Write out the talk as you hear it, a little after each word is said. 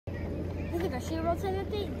Garcia Roadside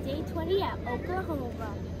Update, Day 20 at Oklahoma.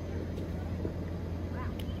 Wow.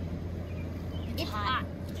 It's hot.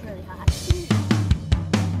 It's really hot.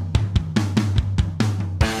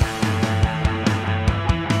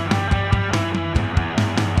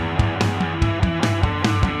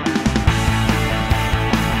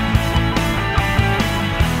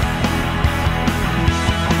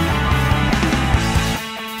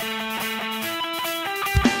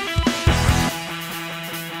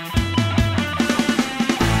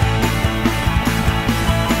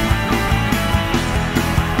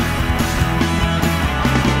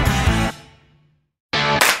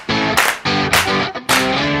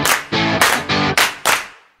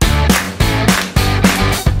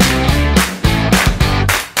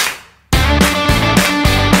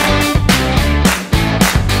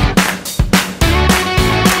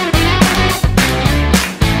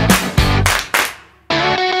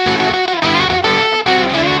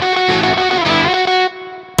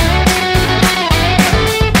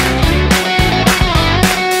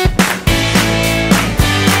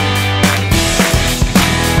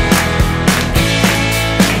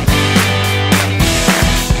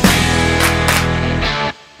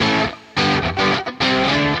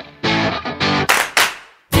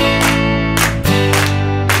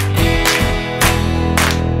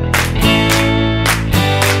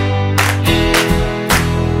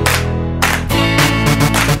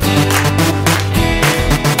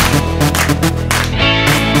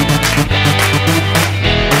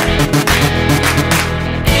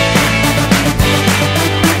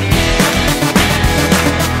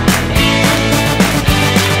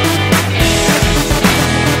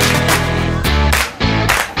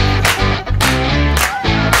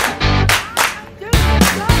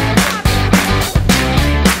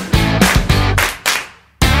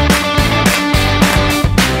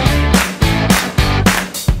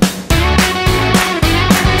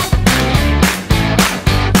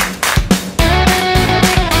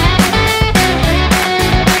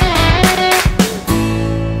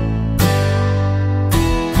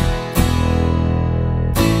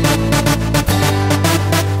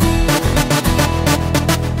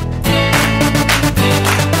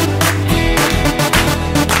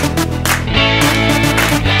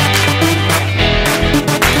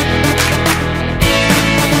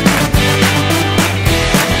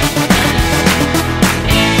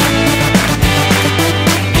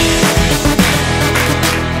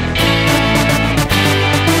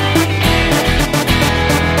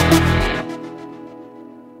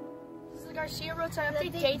 Garcia Roadside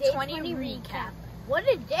Update, Day 20 recap. What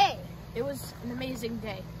a day! It was an amazing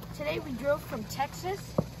day. Today we drove from Texas,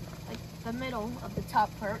 like the middle of the top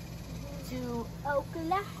part, to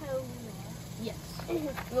Oklahoma. Yes.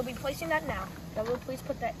 We'll be placing that now. God will please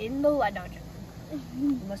put that in the light. Not joking.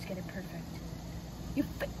 You must get it perfect.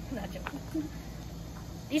 Not joking.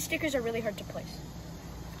 These stickers are really hard to place,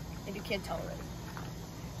 and you can't tell already.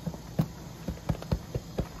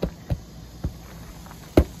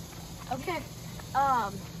 Okay,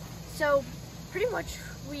 so pretty much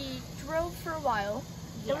we drove for a while,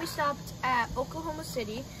 then we stopped at Oklahoma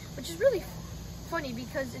City, which is really funny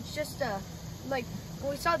because it's just like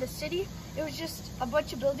when we saw the city, it was just a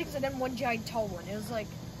bunch of buildings and then one giant tall one. It was like,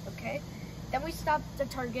 okay. Then we stopped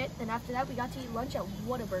at Target, then after that we got to eat lunch at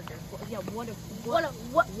Whataburger. Yeah, what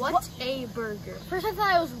a burger. First I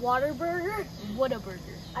thought it was Whataburger.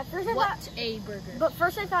 Whataburger. At first I What thought, a burger. but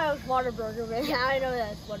first I thought it was Whataburger, but now I know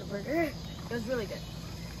that's Whataburger. It was really good.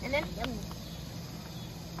 And then,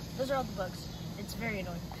 those are all the bugs. It's very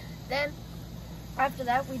annoying. Then, after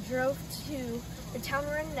that, we drove to the town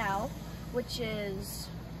we're in now, which is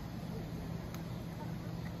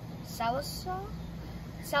Sallisaw,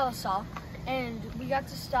 and we got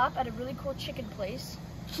to stop at a really cool chicken place.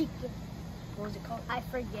 Chicken. What was it called? I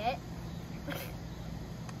forget.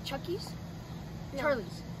 Chucky's? No.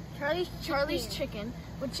 Charlie's Chicken,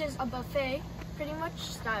 which is a buffet, pretty much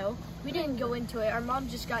style. We didn't go into it. Our mom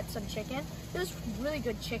just got some chicken. It was really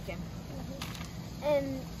good chicken.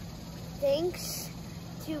 And thanks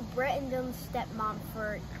to Brett and Dylan's stepmom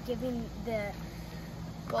for giving the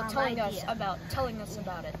telling us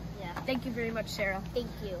about it. Yeah. Thank you very much, Sarah. Thank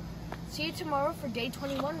you. See you tomorrow for Day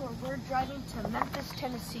 21, where we're driving to Memphis,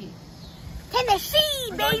 Tennessee.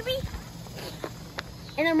 Tennessee, baby!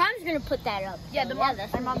 And our mom's gonna put that up. Yeah, so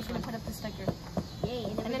our mom's gonna put up the sticker. Yay!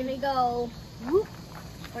 And then we're gonna go. Whoop.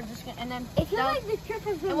 We're just gonna, and then I feel like this trip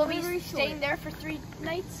has been and we'll very be staying there for 3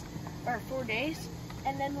 nights or 4 days,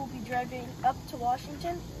 and then we'll be driving up to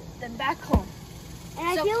Washington, then back home.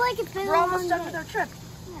 And I feel like it's been we're almost done with our trip.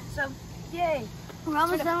 Yeah. So, yay! We're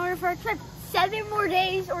almost done with our trip. 7 more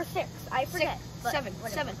days or 6. I forget. 7.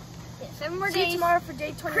 Yeah, 7 more See days. you tomorrow for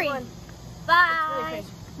day 21. Crazy. Bye.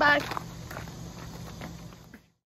 Bye.